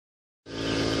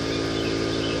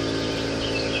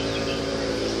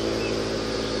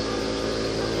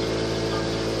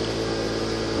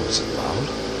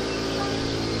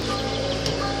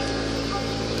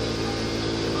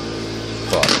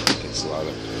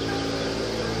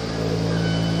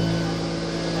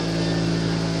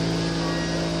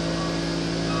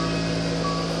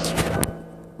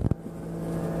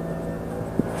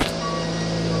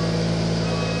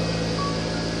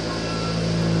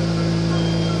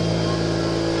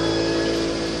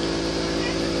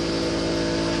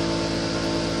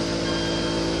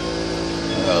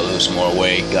lose more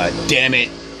weight. God damn it.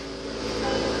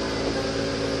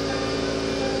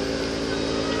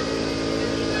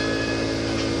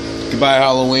 Goodbye,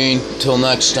 Halloween. Till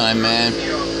next time, man.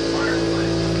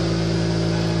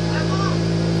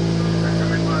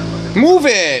 Move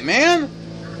it, man.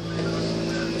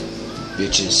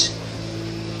 Bitches.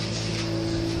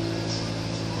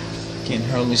 Can't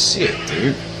hardly see it,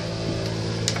 dude.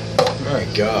 My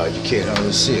God, you can't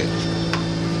hardly see it.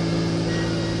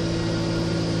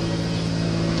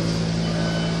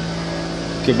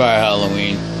 Goodbye,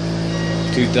 Halloween.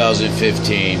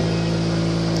 2015.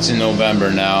 It's in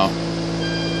November now.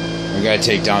 We gotta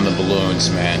take down the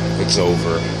balloons, man. It's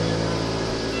over.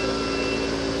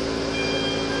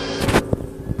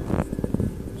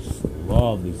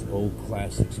 Love these old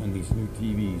classics on these new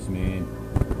TVs, man.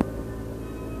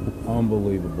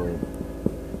 Unbelievable.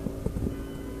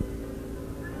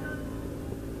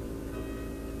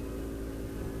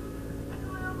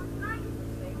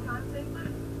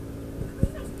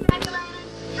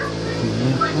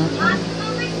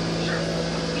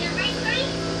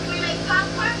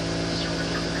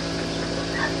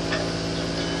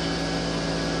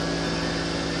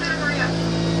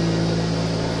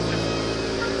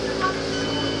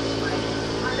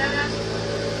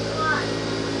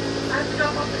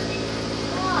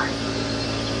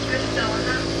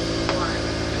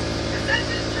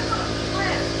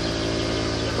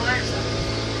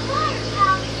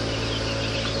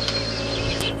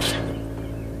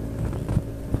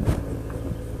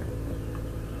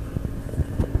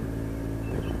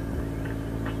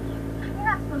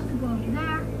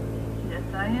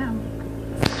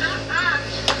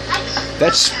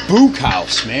 That's Spook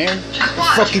House, man. What the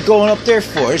fuck you going up there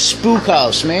for? It's Spook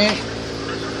House, man.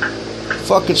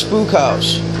 Fucking Spook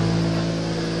House.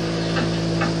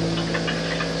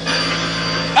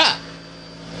 Ah!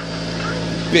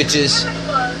 Bitches.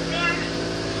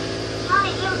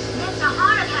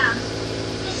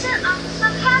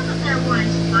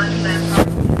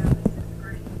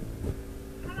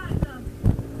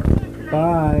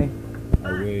 Bye.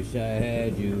 I wish I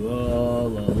had you all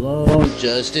alone,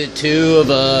 just the two of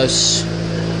us.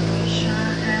 Wish I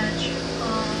had you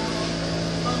all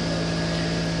alone,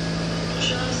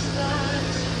 just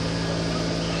us.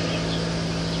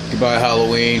 Goodbye,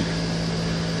 Halloween.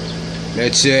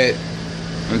 That's it.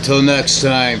 Until next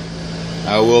time,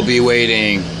 I will be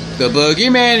waiting. The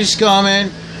boogeyman is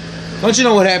coming. Don't you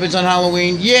know what happens on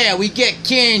Halloween? Yeah, we get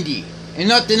candy and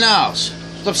nothing else.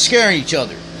 Stop scaring each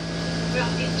other.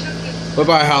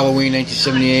 Bye-bye, Halloween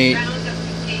 1978.